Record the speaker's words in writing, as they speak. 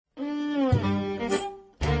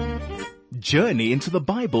Journey into the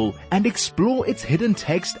Bible and explore its hidden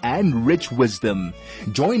text and rich wisdom.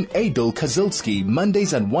 Join Aidel Kazilsky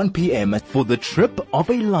Mondays at 1 p.m. for the trip of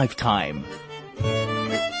a lifetime.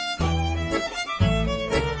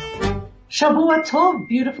 Shavua Tov,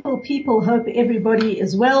 beautiful people. Hope everybody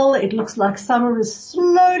is well. It looks like summer is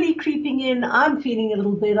slowly creeping in. I'm feeling a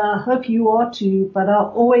little better. Hope you are too. But I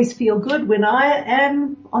always feel good when I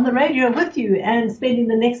am on the radio with you and spending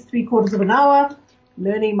the next 3/4 of an hour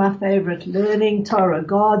learning my favorite, learning Torah,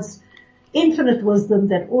 God's infinite wisdom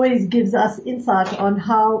that always gives us insight on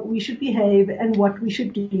how we should behave and what we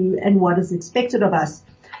should do and what is expected of us.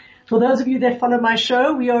 For those of you that follow my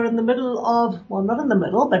show, we are in the middle of, well, not in the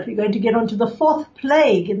middle, but we're going to get onto the 4th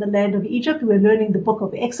plague in the land of Egypt. We're learning the book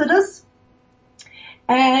of Exodus.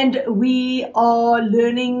 And we are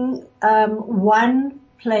learning one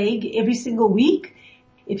plague every single week.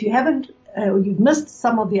 If you haven't, you've missed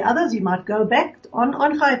some of the others, you might go back on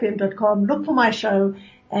chayfm.com, look for my show,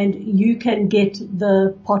 and you can get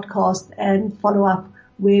the podcast and follow up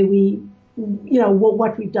where we,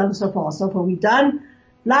 what we've done so far. So far we've done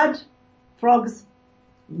blood, frogs,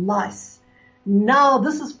 lice. Now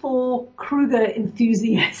this is for Kruger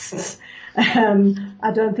enthusiasts.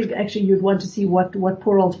 I don't think actually you'd want to see what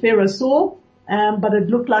poor old Pharaoh saw, but it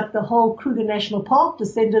looked like the whole Kruger National Park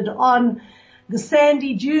descended on the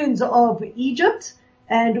sandy dunes of Egypt.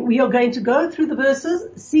 And we are going to go through the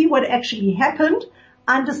verses, see what actually happened,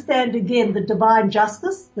 understand again the divine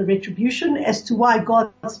justice, the retribution as to why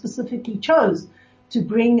God specifically chose to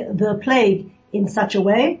bring the plague in such a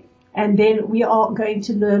way. And then we are going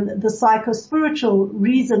to learn the psycho-spiritual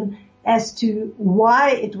reason as to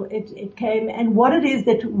why it came and what it is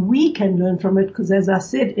that we can learn from it. Because as I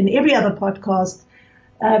said in every other podcast,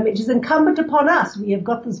 it is incumbent upon us. We have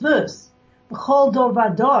got this verse. B'chol dor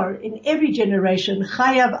vador, in every generation,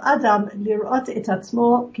 chayav adam lirot et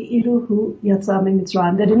atzmo ke'ilu hu yatsa min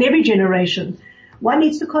Mitzrayim. That in every generation, one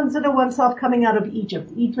needs to consider oneself coming out of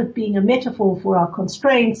Egypt. Egypt being a metaphor for our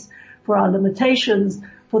constraints, for our limitations,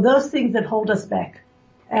 for those things that hold us back.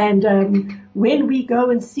 And when we go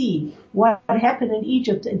and see what happened in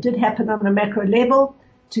Egypt, it did happen on a macro level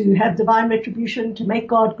to have divine retribution, to make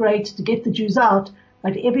God great, to get the Jews out.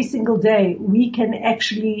 But every single day we can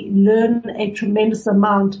actually learn a tremendous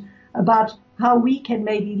amount about how we can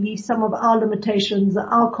maybe leave some of our limitations,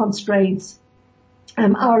 our constraints,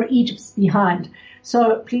 our Egypts behind.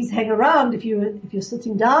 So please hang around if you're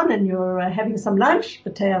sitting down and you're having some lunch,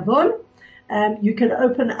 b'tei avon. You can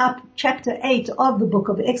open up chapter 8 of the book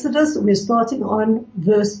of Exodus. We're starting on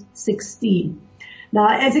verse 16. Now,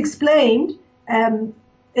 as explained, in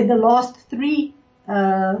the last three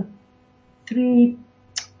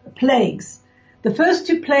plagues, the first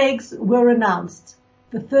 2 plagues were announced.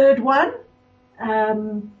 The third one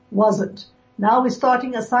wasn't. Now we're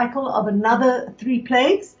starting a cycle of another 3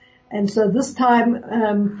 plagues, and so this time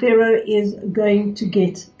Pharaoh is going to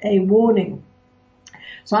get a warning.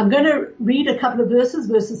 So I'm going to read a couple of verses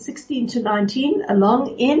 16 to 19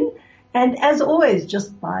 along in, and as always,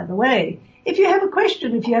 just by the way, if you have a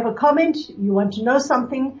question, if you have a comment, you want to know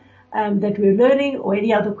something that we're learning or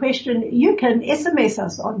any other question, you can SMS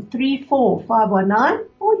us on 34519,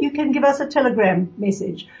 or you can give us a telegram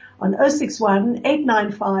message on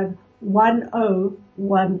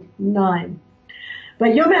 061-895-1019.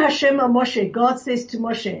 Vayomeh Hashem al Moshe, God says to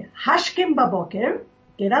Moshe, Hashkem baboker,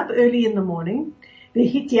 get up early in the morning,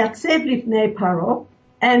 v'hityatzeb lifnei Paro,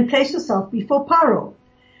 and place yourself before Paro.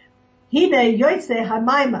 Hine yoytze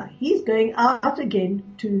hamayma, he's going out again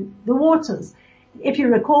to the waters. If you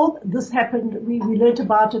recall, this happened, we learnt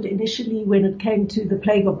about it initially when it came to the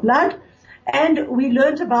plague of blood, and we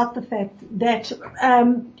learnt about the fact that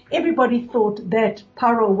everybody thought that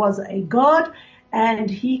Paro was a god,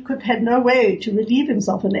 and he had no way to relieve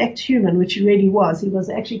himself and act human, which he really was. He was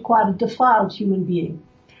actually quite a defiled human being.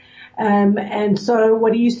 And so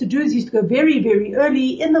what he used to do is he used to go very, very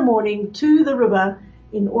early in the morning to the river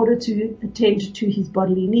in order to attend to his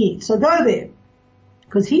bodily needs. So go there,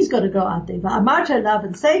 because he's got to go out there. V'amarta elav,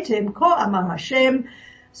 and say to him, Ko amar Hashem,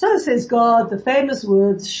 so says God, the famous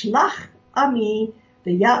words, Shlach ami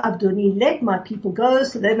v'ya'avdoni, let my people go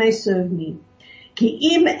so they may serve me. Ki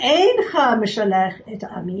im eincha meshalach et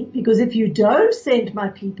ami, because if you don't send my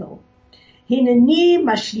people, hineni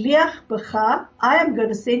mashliach b'cha, I am going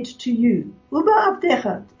to send to you, uba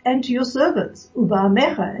avdecha, and to your servants, uba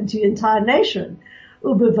amecha, and to your entire nation,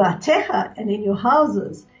 uba vatecha, and in your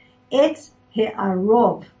houses, et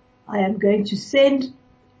he'arov, I am going to send,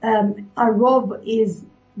 arov is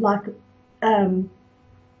like,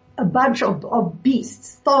 a bunch of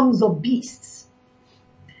beasts, thongs of beasts.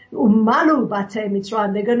 Umalu batei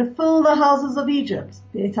Mitzrayim. They're going to fill the houses of Egypt.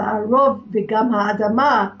 Ve'ta'arov v'gam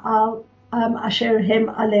ha'adama al asher hem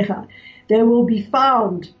alecha. They will be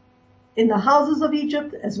found in the houses of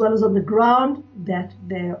Egypt as well as on the ground that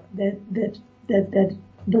the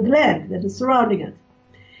land that is surrounding it.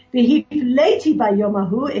 V'hifleiti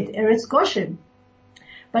bayomahu et eretz Goshen.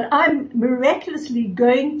 But I'm miraculously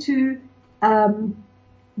going to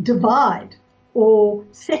divide or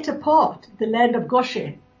set apart the land of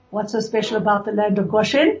Goshen. What's so special about the land of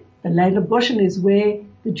Goshen? The land of Goshen is where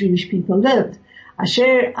the Jewish people lived.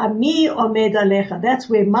 Asher ami omed alecha. That's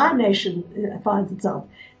where my nation finds itself.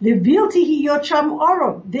 Levilti hiyot sham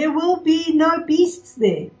orom. There will be no beasts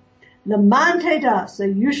there. Leman teda. So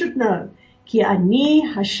you should know. Ki ani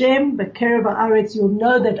Hashem b'kerev haaretz. You'll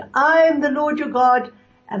know that I am the Lord your God,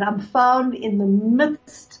 and I'm found in the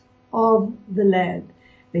midst of the land.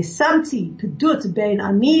 Vesamti pedut bein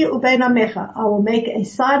ani ubein amecha. I will make a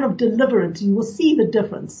sign of deliverance. You will see the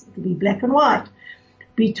difference. It will be black and white.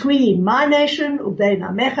 Between my nation, ubein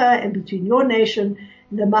amecha, and between your nation,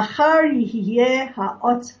 lemachar yihiyeh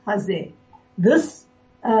ha'ot hazeh. This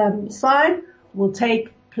sign will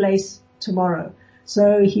take place tomorrow.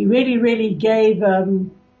 So he really gave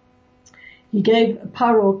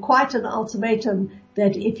Paro quite an ultimatum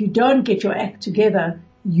that if you don't get your act together,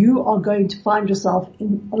 you are going to find yourself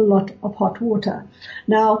in a lot of hot water.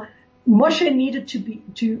 Now, Moshe needed to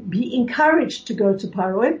be encouraged to go to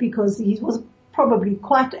Paro because he was probably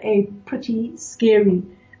quite a pretty scary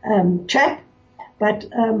chap. But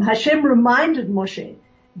Hashem reminded Moshe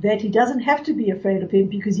that he doesn't have to be afraid of him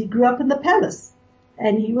because he grew up in the palace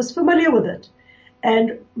and he was familiar with it.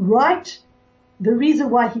 And the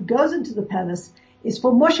reason why he goes into the palace is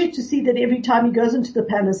for Moshe to see that every time he goes into the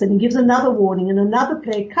palace and he gives another warning and another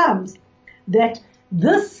plague comes, that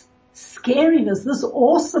this scariness, this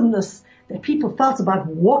awesomeness that people felt about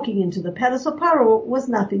walking into the palace of Paro was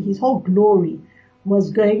nothing. His whole glory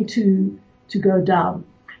was going to go down.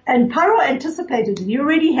 And Paro anticipated it. He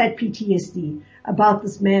already had PTSD about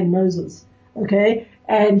this man Moses. Okay?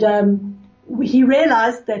 And he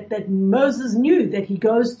realized that Moses knew that he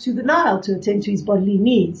goes to the Nile to attend to his bodily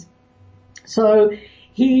needs. So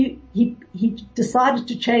he decided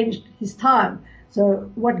to change his time. So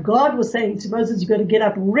what God was saying to Moses, you've got to get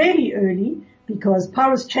up really early because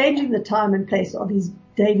Paro's changing the time and place of his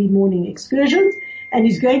daily morning excursions, and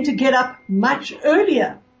he's going to get up much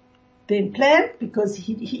earlier than planned because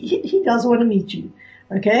he does want to meet you.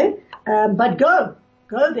 Okay? But go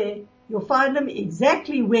there. You'll find him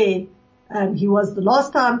exactly where he was the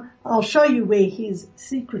last time. I'll show you where his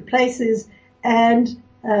secret place is, and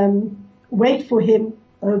wait for him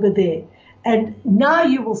over there. And now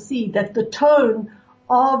you will see that the tone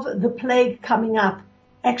of the plague coming up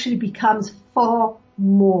actually becomes far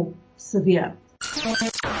more severe.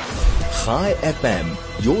 Chai FM,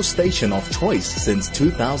 your station of choice since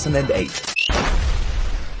 2008.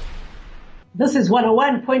 This is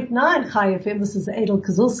 101.9 Chai FM. This is Aidel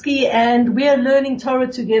Kazilsky, and we are learning Torah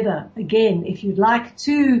together. Again, if you'd like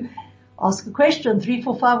to ask a question,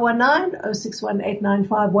 34519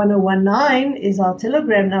 06189511019 is our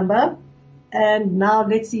telegram number. And now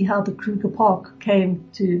let's see how the Kruger Park came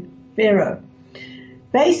to Pharaoh.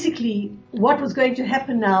 Basically, what was going to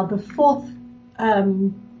happen now, the fourth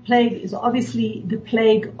plague is obviously the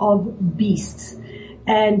plague of beasts.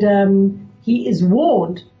 And he is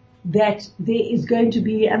warned that there is going to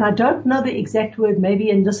be, and I don't know the exact word,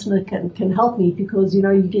 maybe a listener can help me because, you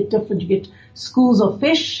get you get schools of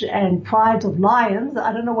fish and prides of lions.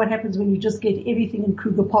 I don't know what happens when you just get everything in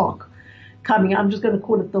Kruger Park coming. I'm just going to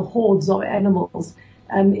call it the hordes of animals.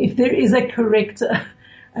 If there is a correct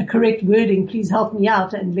wording, please help me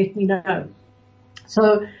out and let me know.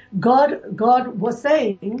 So God was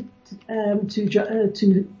saying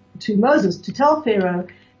to Moses to tell Pharaoh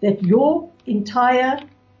that your entire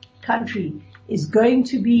country is going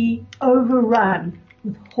to be overrun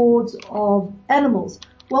with hordes of animals.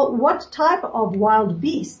 Well, what type of wild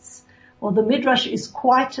beasts? Well, the Midrash is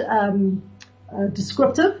quite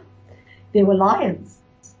descriptive. There were lions,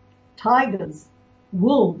 tigers,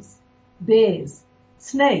 wolves, bears,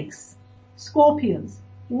 snakes, scorpions,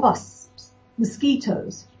 wasps,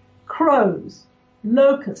 mosquitoes, crows,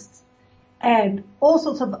 locusts, and all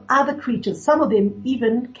sorts of other creatures. Some of them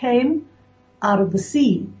even came out of the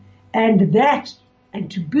sea. And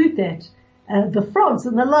to boot that, the frogs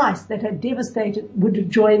and the lice that had devastated would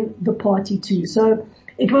join the party too. So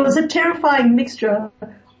it was a terrifying mixture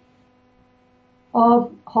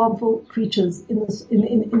of harmful creatures in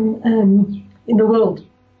the world.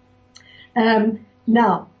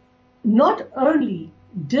 Now, not only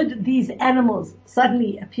did these animals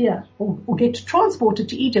suddenly appear or get transported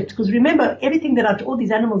to Egypt? Because remember, all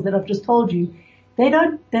these animals that I've just told you, they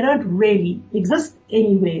don't really exist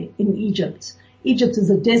anywhere in Egypt. Egypt is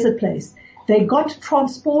a desert place. They got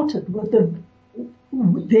transported with them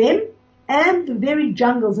and the very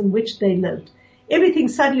jungles in which they lived. Everything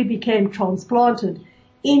suddenly became transplanted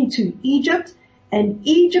into Egypt, and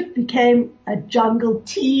Egypt became a jungle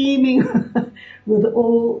teeming with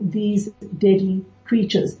all these deadly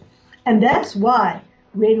creatures. And that's why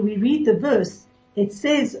when we read the verse, it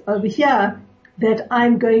says over here that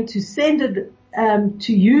I'm going to send it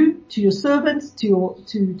to you, to your servants, to your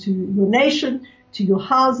nation, to your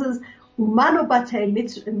houses. Umano batei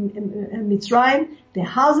Mitzrayim, their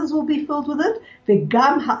houses will be filled with it.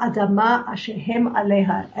 Vegam ha'adama ashehem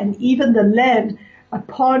aleha, and even the land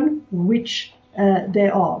upon which they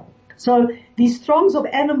are. So these throngs of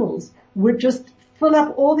animals would just fill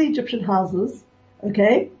up all the Egyptian houses,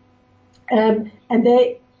 okay? And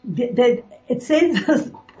it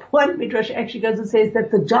says, one midrash actually goes and says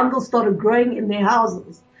that the jungle started growing in their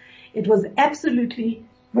houses. It was absolutely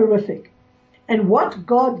horrific. And what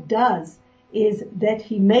God does is that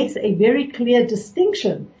he makes a very clear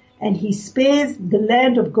distinction, and he spares the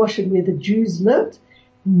land of Goshen where the Jews lived.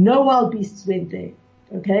 No wild beasts went there.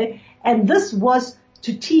 Okay? And this was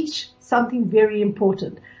to teach something very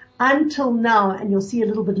important. Until now, and you'll see a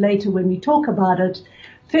little bit later when we talk about it,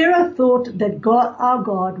 Pharaoh thought that God, our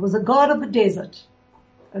God, was a God of the desert.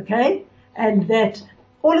 Okay? And that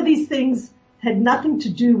all of these things had nothing to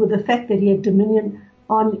do with the fact that he had dominion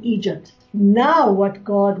on Egypt. Now what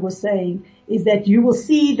God was saying is that you will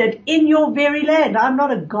see that in your very land, I'm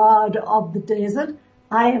not a God of the desert.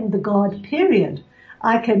 I am the God, period.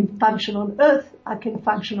 I can function on earth. I can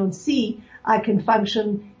function on sea. I can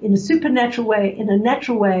function in a supernatural way, in a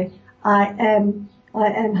natural way. I am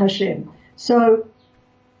Hashem. So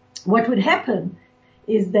what would happen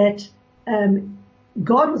is that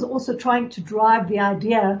God was also trying to drive the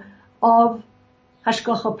idea of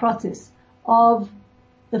hashgacha pratis, of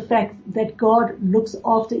the fact that God looks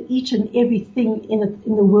after each and everything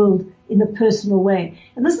in the world in a personal way.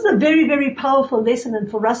 And this is a very, very powerful lesson, and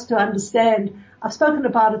for us to understand. I've spoken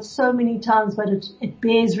about it so many times, but it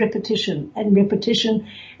bears repetition and repetition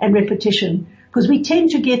and repetition, because we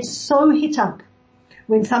tend to get so hit up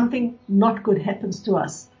when something not good happens to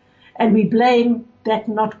us, and we blame that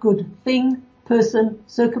not good thing, person,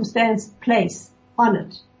 circumstance, place on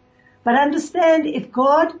it. But understand, if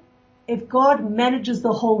God manages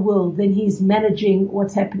the whole world, then he's managing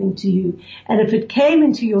what's happening to you. And if it came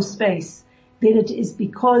into your space, then it is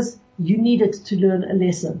because you needed to learn a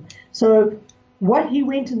lesson. So what he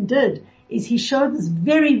went and did is he showed this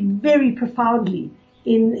very, very profoundly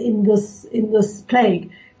in this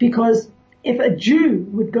plague, because if a Jew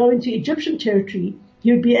would go into Egyptian territory,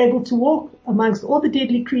 he would be able to walk amongst all the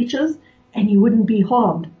deadly creatures and he wouldn't be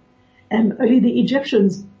harmed. And only the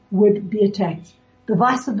Egyptians would be attacked. The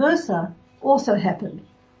vice versa also happened.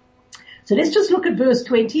 So let's just look at verse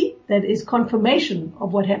 20. That is confirmation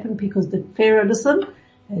of what happened, because the Pharaoh listened.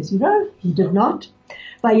 As you know, he did not.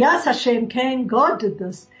 Vayas Hashem came, God did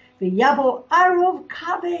this. V'yavo arov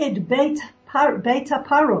kaved beta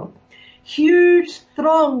paro. Huge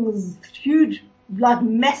throngs, huge like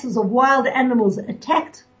masses of wild animals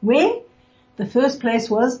attacked. Where? The first place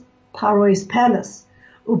was Paro's palace.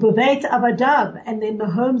 Ubeveit Avadav, and then the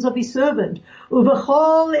homes of his servant.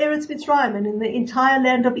 Ubechol Eretz Mitzrayim, and in the entire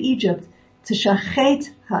land of Egypt. Tishachet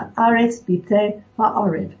ha'aretz bitei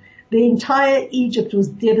ha'arev. The entire Egypt was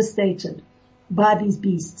devastated by these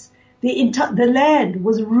beasts. The land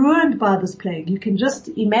was ruined by this plague. You can just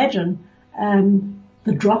imagine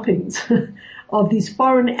the droppings of these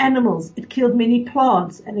foreign animals. It killed many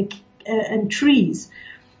plants and trees.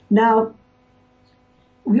 Now,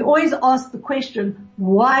 we always ask the question,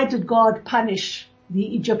 why did God punish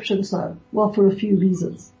the Egyptians so? Well, for a few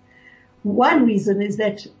reasons. One reason is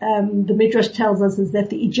that the Midrash tells us is that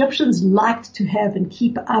the Egyptians liked to have and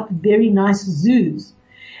keep up very nice zoos.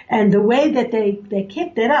 And the way that they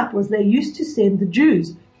kept that up was they used to send the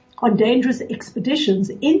Jews on dangerous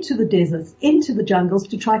expeditions into the deserts, into the jungles,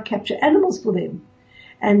 to try to capture animals for them.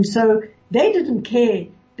 And so they didn't care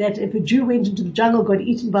that if a Jew went into the jungle, got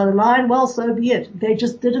eaten by the lion, well, so be it. They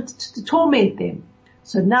just did it to torment them.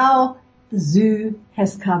 So now the zoo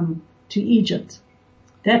has come to Egypt.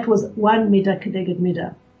 That was one midah kedeged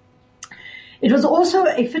midah. It was also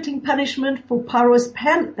a fitting punishment for Paro's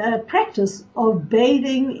practice of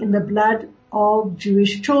bathing in the blood of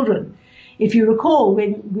Jewish children. If you recall,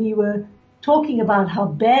 when we were talking about how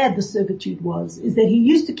bad the servitude was, is that he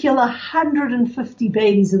used to kill 150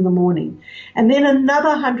 babies in the morning and then another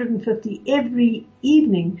 150 every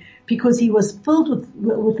evening, because he was filled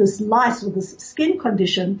with this lice, with this skin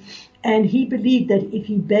condition, and he believed that if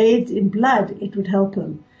he bathed in blood, it would help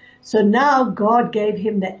him. So now God gave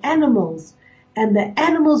him the animals, and the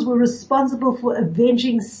animals were responsible for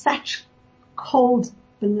avenging such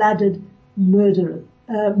cold-blooded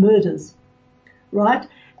murders, right?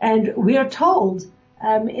 And we are told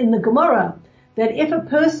in the Gemara that if a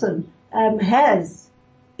person is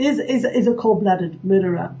a cold-blooded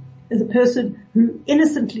murderer, is a person who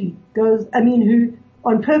innocently who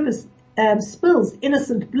on purpose spills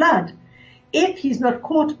innocent blood, if he's not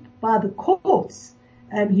caught by the courts,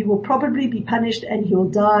 he will probably be punished and he will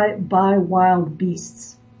die by wild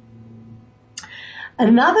beasts.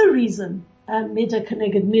 Another reason, Mida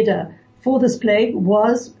Keneged Mida, for this plague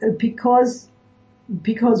was because of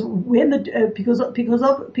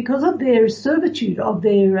their servitude, of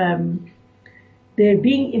their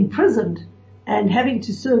being imprisoned and having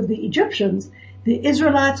to serve the Egyptians, the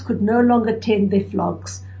Israelites could no longer tend their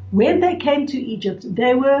flocks. When they came to Egypt,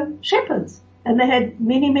 they were shepherds and they had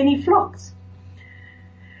many, many flocks.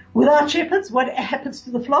 Without shepherds, what happens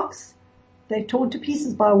to the flocks? They're torn to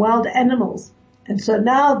pieces by wild animals. And so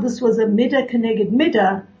now this was a Mida Keneged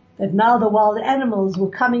Mida, that now the wild animals were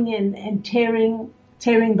coming in and tearing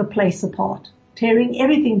the place apart, tearing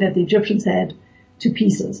everything that the Egyptians had to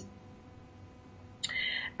pieces.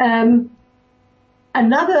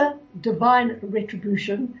 Another divine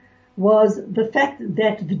retribution was the fact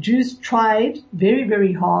that the Jews tried very,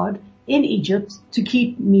 very hard in Egypt to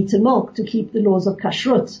keep meat and milk, to keep the laws of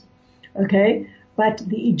kashrut. Okay? But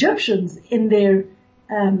the Egyptians, in their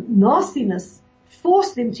nastiness,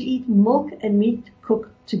 forced them to eat milk and meat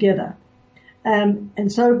cooked together.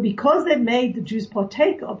 And so because they made the Jews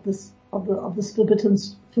partake of this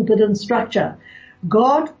forbidden structure,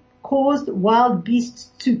 God caused wild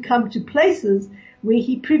beasts to come to places where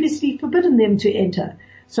he previously forbidden them to enter.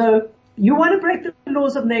 So you want to break the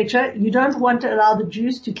laws of nature, you don't want to allow the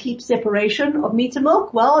Jews to keep separation of meat and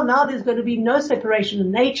milk. Well, now there's going to be no separation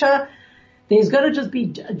in nature. There's going to just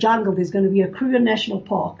be a jungle. There's going to be a Kruger National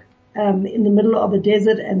Park in the middle of a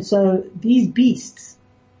desert. And so these beasts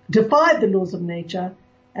defied the laws of nature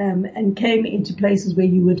and came into places where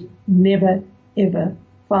you would never, ever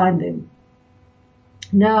find them.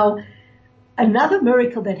 Now, another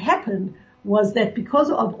miracle that happened was that because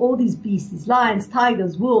of all these beasts, lions,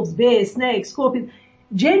 tigers, wolves, bears, snakes, scorpions,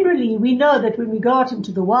 generally we know that when we go out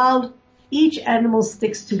into the wild, each animal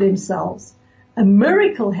sticks to themselves. A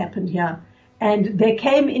miracle happened here, and they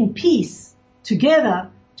came in peace together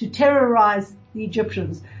to terrorize the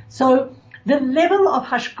Egyptians. So the level of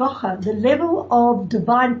hashgacha, the level of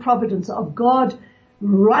divine providence, of God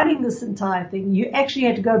running this entire thing, you actually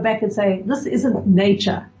had to go back and say, this isn't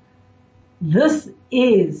nature. This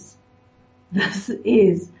is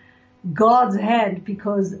God's hand,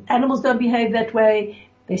 because animals don't behave that way.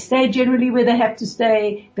 They stay generally where they have to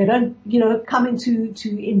stay. They don't, come into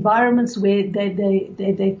environments where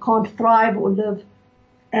they can't thrive or live.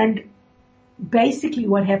 And basically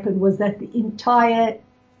what happened was that the entire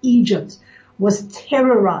Egypt was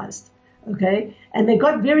terrorized. Okay. And they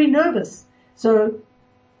got very nervous. So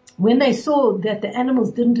when they saw that the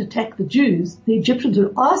animals didn't attack the Jews, the Egyptians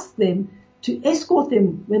would ask them to escort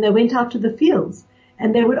them when they went out to the fields.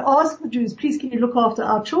 And they would ask the Jews, please can you look after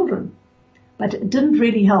our children? But it didn't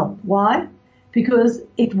really help. Why? Because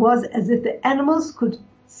it was as if the animals could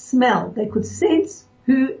smell. They could sense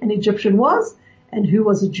who an Egyptian was and who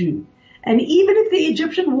was a Jew. And even if the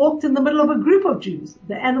Egyptian walked in the middle of a group of Jews,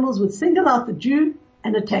 the animals would single out the Jew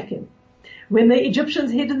and attack him. When the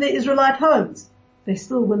Egyptians hid in their Israelite homes, they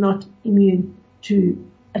still were not immune to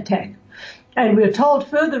attack. And we're told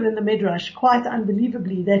further in the Midrash, quite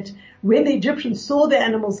unbelievably, that when the Egyptians saw the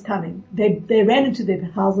animals coming, they ran into their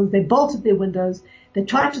houses, they bolted their windows, they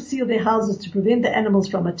tried to seal their houses to prevent the animals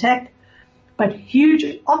from attack. But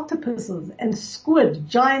huge octopuses and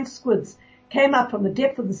giant squids, came up from the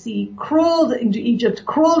depth of the sea, crawled into Egypt,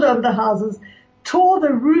 crawled over the houses, tore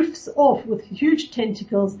the roofs off with huge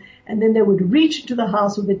tentacles, and then they would reach into the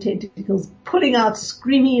house with the tentacles, pulling out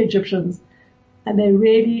screaming Egyptians. And they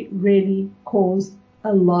really, really caused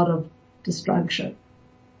a lot of destruction.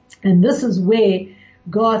 And this is where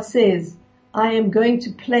God says, I am going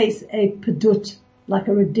to place a pedut, like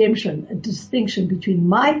a redemption, a distinction between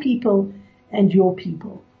my people and your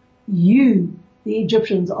people. You, the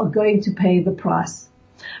Egyptians, are going to pay the price.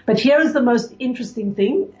 But here is the most interesting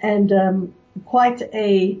thing, and quite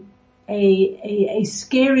a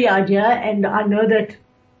scary idea. And I know that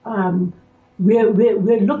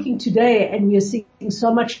we're looking today and we are seeing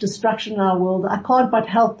so much destruction in our world. I can't but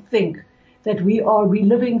help think that we are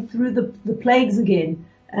reliving through the plagues again,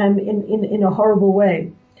 in a horrible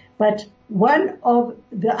way. But one of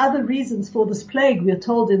the other reasons for this plague, we are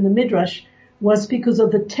told in the Midrash, was because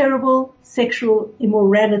of the terrible sexual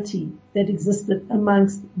immorality that existed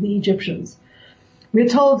amongst the Egyptians. We're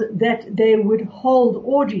told that they would hold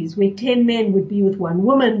orgies where 10 men would be with one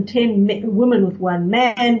woman, 10 women with one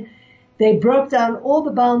man. They broke down all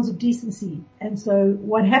the bounds of decency. And so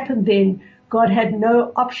what happened then, God had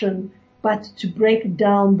no option but to break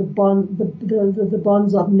down the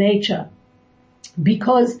bonds of nature,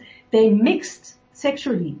 because they mixed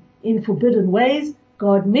sexually in forbidden ways.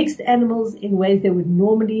 God mixed animals in ways they would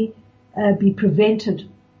normally be prevented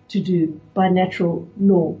to do by natural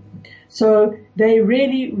law. So they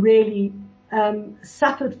really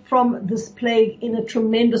suffered from this plague in a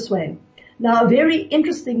tremendous way. Now, a very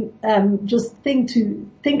interesting just thing to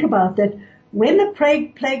think about, that when the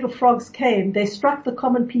plague of frogs came, they struck the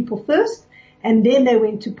common people first, and then they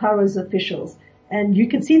went to Pharaoh's officials. And you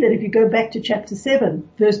can see that if you go back to chapter 7,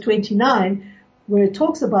 verse 29, where it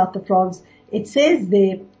talks about the frogs, it says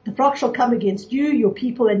there, the frog shall come against you, your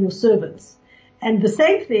people, and your servants. And the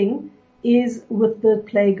same thing is with the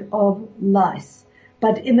plague of lice.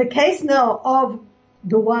 But in the case now of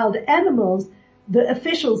the wild animals, the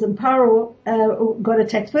officials and Pharaoh got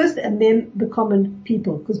attacked first, and then the common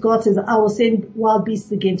people. Because God says, I will send wild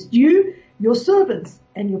beasts against you, your servants,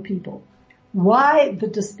 and your people. Why the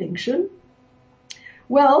distinction?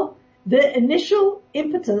 Well, the initial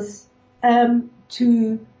impetus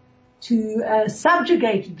to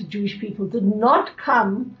subjugate the Jewish people did not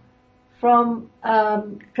come from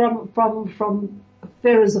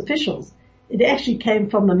Pharaoh's officials. It actually came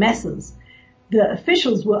from the masses. The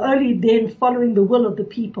officials were only then following the will of the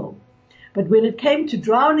people. But when it came to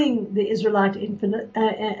drowning the Israelite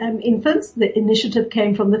infants, the initiative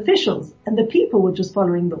came from the officials, and the people were just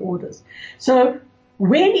following the orders. So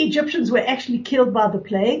when Egyptians were actually killed by the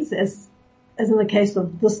plagues, as in the case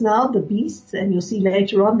of this now, the beasts, and you'll see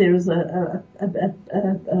later on there is a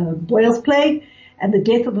boils plague and the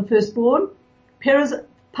death of the firstborn,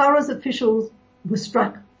 Pharaoh's officials were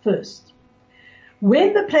struck first.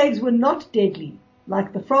 When the plagues were not deadly,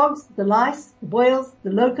 like the frogs, the lice, the boils,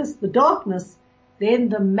 the locusts, the darkness, then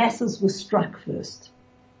the masses were struck first.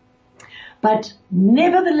 But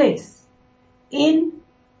nevertheless, in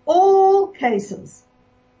all cases,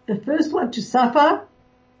 the first one to suffer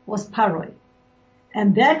was Pharaoh.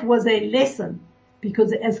 And that was a lesson,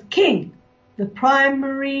 because as king, the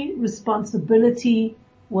primary responsibility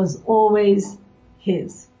was always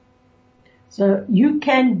his. So you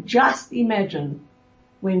can just imagine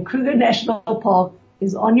when Kruger National Park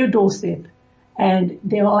is on your doorstep and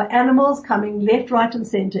there are animals coming left, right, and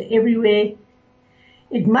center everywhere.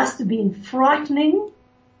 It must have been frightening.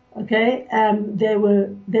 Okay. They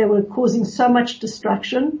were causing so much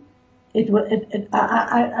destruction. I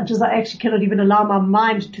actually cannot even allow my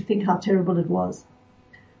mind to think how terrible it was.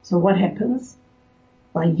 So what happens?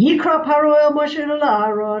 Vayikra Paro el Moshe el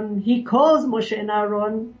Aaron. He calls Moshe and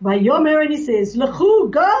Aaron. Vayomer, and he says,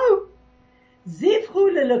 Lechu, go.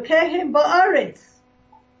 Zivchu lelokehem ba'aretz.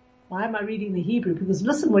 Why am I reading the Hebrew? Because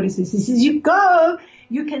listen what he says. He says, you go,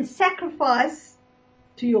 you can sacrifice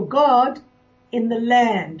to your God in the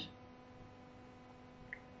land.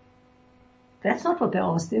 That's not what they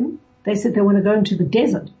asked him. They said they want to go into the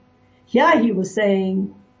desert. Here he was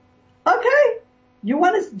saying, okay, you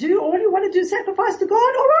want to do, all you want to do, sacrifice to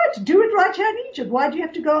God? All right, do it right here in Egypt. Why do you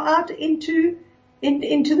have to go out into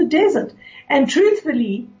the desert? And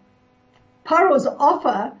truthfully, Pharaoh's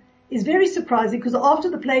offer is very surprising, because after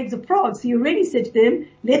the plagues of frogs, he already said to them,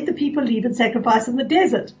 let the people leave and sacrifice in the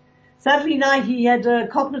desert. Suddenly now he had a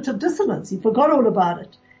cognitive dissonance. He forgot all about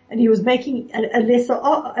it. And he was making a lesser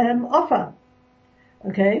offer.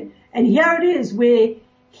 Okay? And here it is where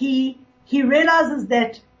he realizes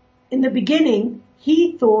that in the beginning,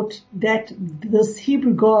 he thought that this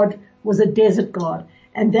Hebrew God was a desert God.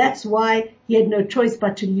 And that's why he had no choice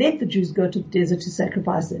but to let the Jews go to the desert to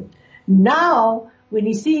sacrifice them. Now, when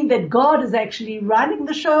he's seeing that God is actually running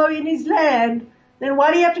the show in his land, then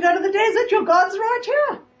why do you have to go to the desert? Your God's right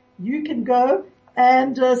here. You can go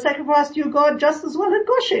and sacrifice to your God just as well in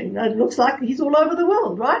Goshen. It looks like he's all over the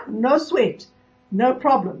world, right? No sweat. No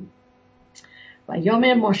problem.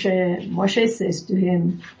 Vayomer Moshe says to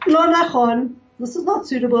him, Lo nachon, this is not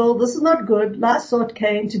suitable, this is not good. Lasot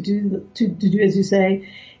came to do as you say.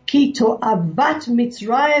 Ki to'avat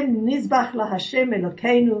Mitzrayim nizbach laHashem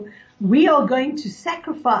Elokeinu. We are going to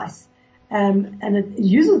sacrifice, and it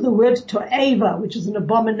uses the word to'eva, which is an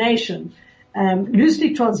abomination.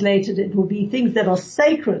 Loosely translated, it will be things that are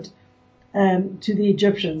sacred to the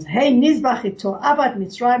Egyptians. Hey nizbach ito abad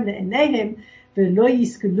Mitzrayim le'enehem ve'lo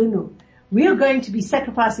yiskelunu. We are going to be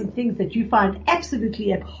sacrificing things that you find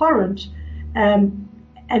absolutely abhorrent, and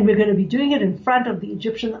we're going to be doing it in front of the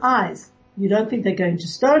Egyptian eyes. You don't think they're going to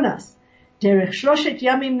stone us? Derech shloshet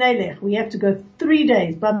yamim nelech. We have to go 3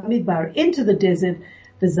 days b'midbar into the desert.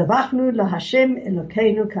 V'zavachnu laHashem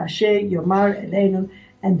Elokeinu kasher yomar eleinu.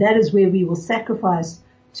 And that is where we will sacrifice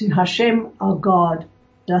to Hashem, our God,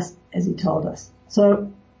 just as He told us.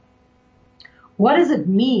 So, what does it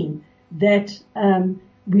mean that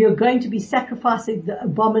we are going to be sacrificing the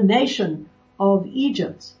abomination of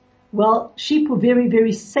Egypt? Well, sheep were very,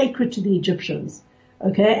 very sacred to the Egyptians.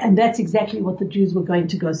 Okay, and that's exactly what the Jews were going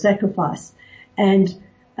to go sacrifice. And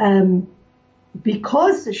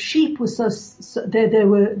because the sheep were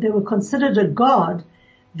they were considered a god,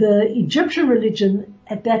 the Egyptian religion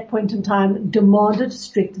at that point in time demanded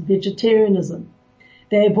strict vegetarianism.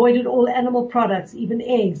 They avoided all animal products, even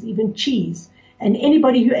eggs, even cheese. And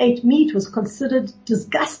anybody who ate meat was considered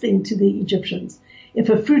disgusting to the Egyptians. If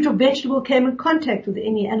a fruit or vegetable came in contact with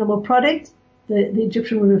any animal product, the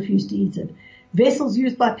Egyptian would refuse to eat it. Vessels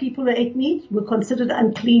used by people who ate meat were considered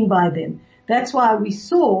unclean by them. That's why we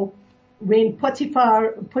saw when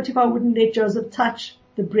Potiphar wouldn't let Joseph touch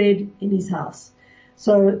the bread in his house.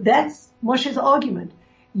 So that's Moshe's argument.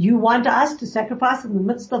 You want us to sacrifice in the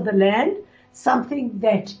midst of the land something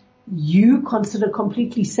that you consider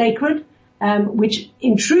completely sacred, which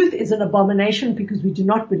in truth is an abomination because we do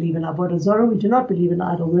not believe in Avodah Zarah, we do not believe in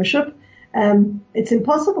idol worship. It's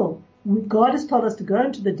impossible. God has told us to go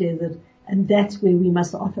into the desert, and that's where we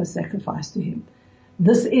must offer sacrifice to Him.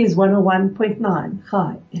 This is 101.9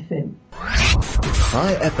 Chai FM.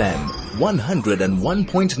 Chai FM,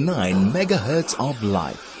 101.9 megahertz of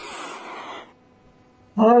life.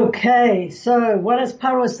 Okay, so what does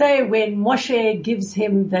Paro say when Moshe gives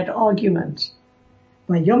him that argument?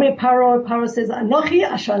 Vayome Paro says, Anochi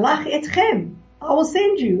ashalach etchem. I will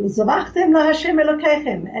send you. Zavachtem laHashem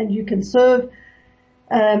Elokechem. And you can serve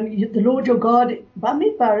the Lord your God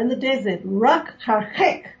b'midbar in the desert. Rak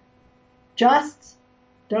harchek. Just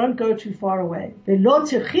don't go too far away. Velo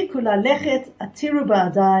tirchiku lalechet atiru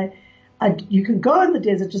ba'adai. You can go in the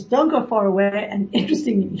desert, just don't go far away. And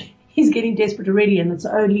interestingly, he's getting desperate already, and it's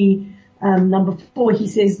only number 4. He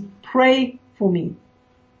says, pray for me.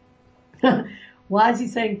 Why is he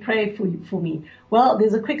saying pray for me? Well,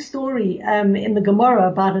 there's a quick story in the Gemara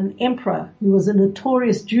about an emperor who was a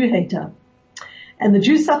notorious Jew hater. And the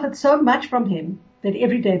Jews suffered so much from him that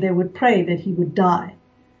every day they would pray that he would die.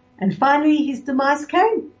 And finally his demise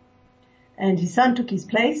came. And his son took his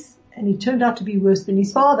place, and he turned out to be worse than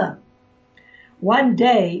his father. One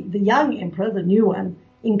day, the young emperor, the new one,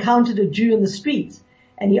 encountered a Jew in the streets,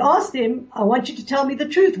 and he asked him, I want you to tell me the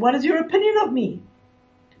truth. What is your opinion of me?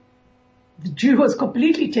 The Jew was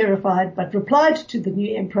completely terrified, but replied to the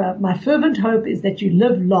new emperor, my fervent hope is that you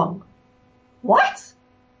live long. What?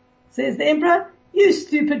 Says the emperor. You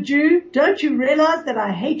stupid Jew, don't you realize that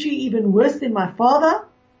I hate you even worse than my father?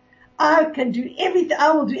 I will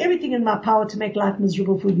do everything in my power to make life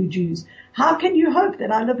miserable for you Jews. How can you hope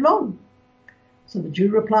that I live long? So the Jew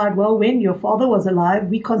replied, well, when your father was alive,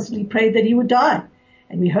 we constantly prayed that he would die,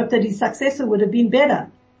 and we hoped that his successor would have been better.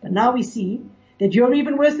 But now we see that you're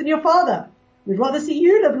even worse than your father. We'd rather see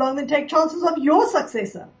you live long than take chances of your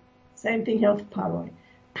successor. Same thing here for Paroi.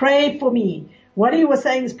 Pray for me. What he was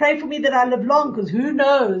saying is pray for me that I live long, because who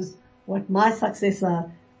knows what my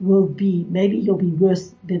successor will be. Maybe he'll be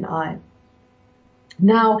worse than I.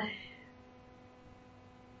 Now,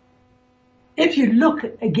 if you look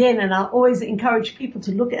again, and I always encourage people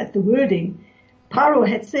to look at the wording, Paro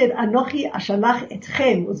had said, Anochi ashalach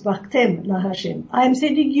etchem uzvachtem laHashem. I am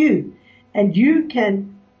sending you, and you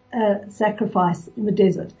can sacrifice in the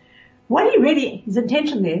desert. His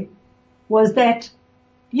intention there was that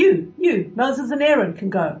you, Moses and Aaron can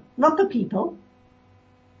go, not the people.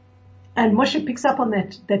 And Moshe picks up on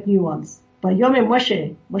that nuance. By Yom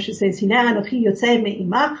Moshe says, Hine anochi yotzei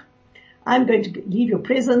me'imach. I'm going to leave your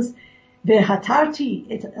presence. Ve'hatarti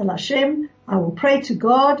et el Hashem. I will pray to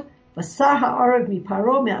God. Basar ha'arav mi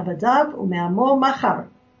paro me'avadav u'me'amo machar.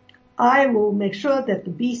 I will make sure that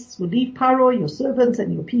the beasts will leave Paro, your servants,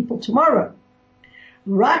 and your people tomorrow.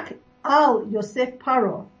 Rak al Yosef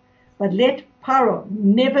Paro. But let Paro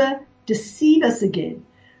never deceive us again.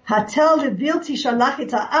 Hatel levilti shalach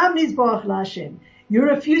et ha'am nizborach laHashem. You're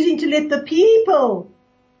refusing to let the people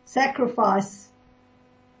sacrifice.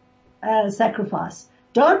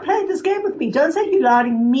 Don't play this game with me. Don't say you're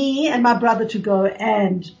allowing me and my brother to go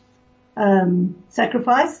and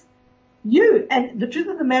sacrifice. And the truth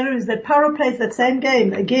of the matter is that Paro plays that same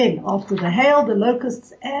game again after the hail, the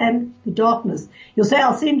locusts, and the darkness. He'll say,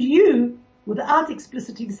 I'll send you, without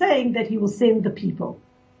explicitly saying that he will send the people.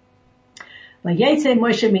 Vayetze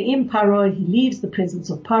Moshe me'im Paro, he leaves the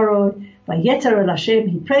presence of Paro. Vayeter el Hashem,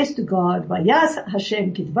 he prays to God. Vayas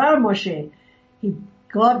Hashem kidvar Moshe,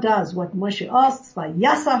 God does what Moshe asks.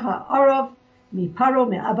 Vayasa ha'arav mi Paro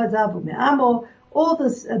me'abadav me'amo, all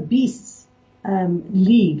the beasts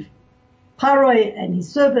leave Paro and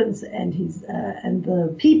his servants and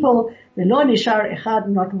the people. Velo nishar echad,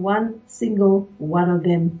 not one single one of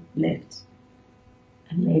them left.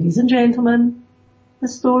 And ladies and gentlemen, the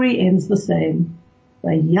story ends the same.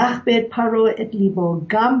 Vayachbed Paro et libo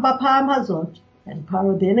gam bapam hazot, and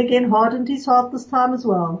Paro then again hardened his heart this time as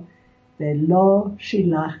well. Velo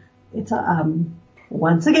shilach et ha'am.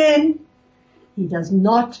 Once again, he does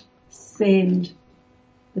not send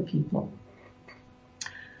the people.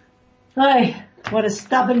 Ay, what a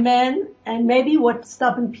stubborn man, and maybe what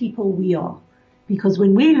stubborn people we are. Because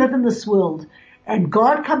when we live in this world and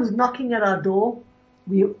God comes knocking at our door,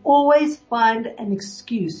 we always find an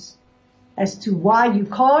excuse as to why you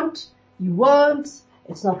can't, you won't,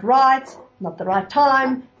 it's not right, not the right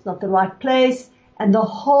time, it's not the right place. And the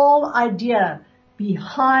whole idea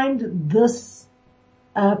behind this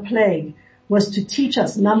plague was to teach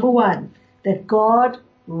us, number one, that God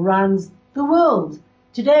runs the world.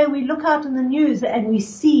 Today we look out in the news and we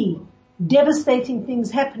see devastating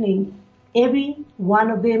things happening. Every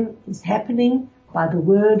one of them is happening by the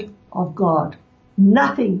word of God.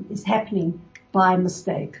 Nothing is happening by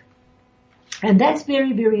mistake. And that's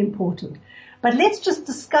very, very important. But let's just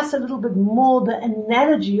discuss a little bit more the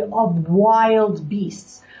analogy of wild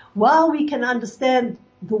beasts. While we can understand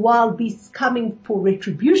the wild beasts coming for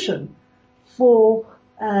retribution for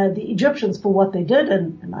the Egyptians for what they did,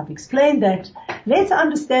 and I've explained that, let's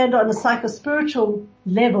understand on a psychospiritual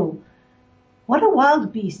level what a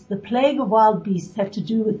wild beast, the plague of wild beasts have to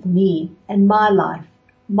do with me and my life,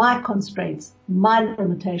 my constraints, my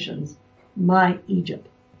limitations, my Egypt.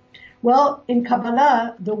 Well, in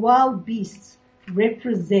Kabbalah, the wild beasts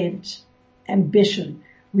represent ambition.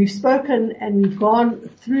 We've spoken and we've gone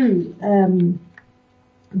through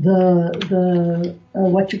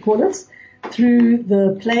through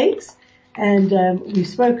the plagues, and we've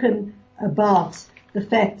spoken about the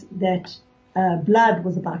fact that blood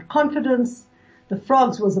was about confidence, the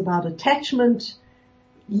frogs was about attachment,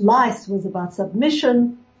 lice was about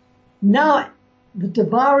submission. Now the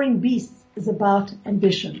devouring beast is about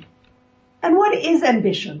ambition. And what is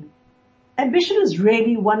ambition? Ambition is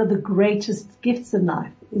really one of the greatest gifts in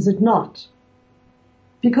life, is it not?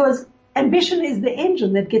 Because ambition is the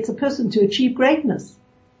engine that gets a person to achieve greatness.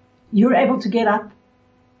 You're able to get up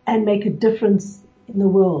and make a difference in the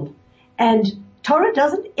world. And Torah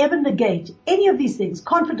doesn't ever negate any of these things,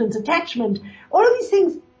 confidence, attachment, all of these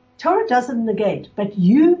things, Torah doesn't negate, but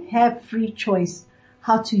you have free choice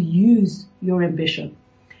how to use your ambition.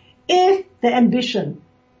 If the ambition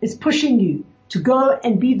is pushing you to go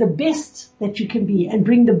and be the best that you can be and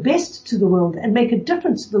bring the best to the world and make a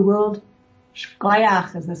difference to the world,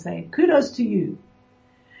 shkoyach, as I say, kudos to you.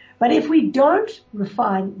 But if we don't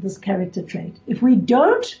refine this character trait, if we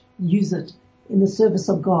don't use it in the service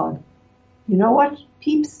of God, you know what,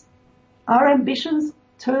 peeps? Our ambitions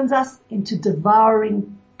turns us into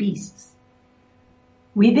devouring beasts.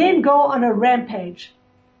 We then go on a rampage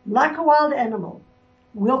like a wild animal.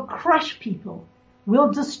 We'll crush people.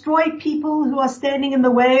 We'll destroy people who are standing in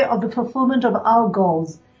the way of the fulfillment of our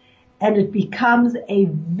goals. And it becomes a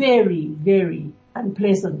very, very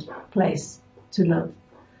unpleasant place to live.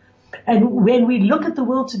 And when we look at the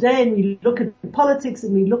world today and we look at politics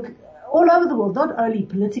and we look all over the world, not only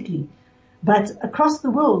politically, but across the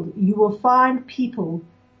world, you will find people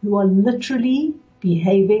who are literally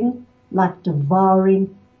behaving like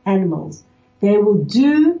devouring animals. They will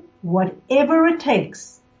do whatever it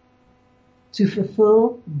takes to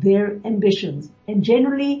fulfill their ambitions. And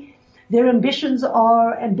generally, their ambitions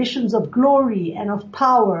are ambitions of glory and of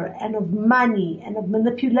power and of money and of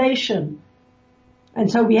manipulation. And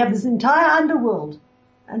so we have this entire underworld,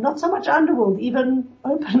 and not so much underworld, even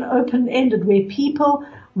open-ended, where people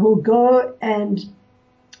will go and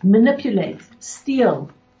manipulate, steal,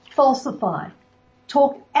 falsify,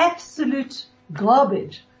 talk absolute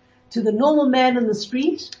garbage to the normal man in the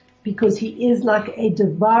street because he is like a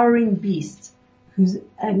devouring beast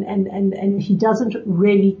and he doesn't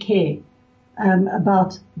really care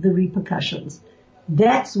about the repercussions.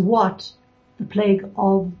 That's what the plague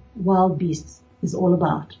of wild beasts is all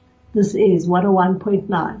about. This is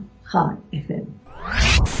 101.9 Chai FM.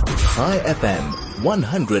 High FM,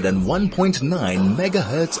 101.9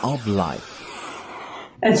 megahertz of life.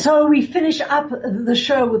 And so we finish up the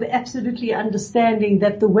show with absolutely understanding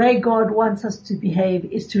that the way God wants us to behave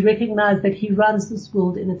is to recognize that He runs this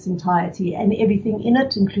world in its entirety and everything in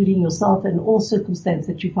it, including yourself and all circumstances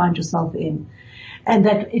that you find yourself in. And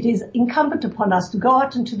that it is incumbent upon us to go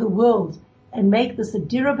out into the world and make this a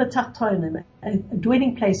dira b'tachtonim, a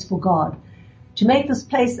dwelling place for God, to make this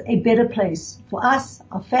place a better place for us,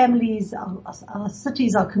 our families, our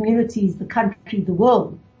cities, our communities, the country, the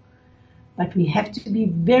world. But we have to be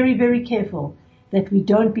very, very careful that we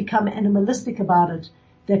don't become animalistic about it,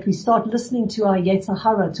 that we start listening to our Yetzer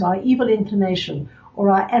Hara, to our evil inclination or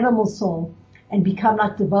our animal soul, and become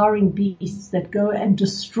like devouring beasts that go and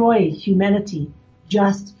destroy humanity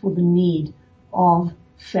just for the need of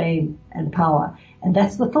fame and power. And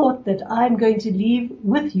that's the thought that I'm going to leave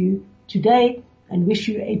with you today and wish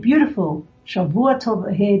you a beautiful Shavua Tov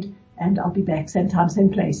ahead, and I'll be back same time, same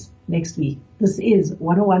place next week. This is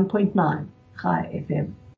 101.9 Chai FM.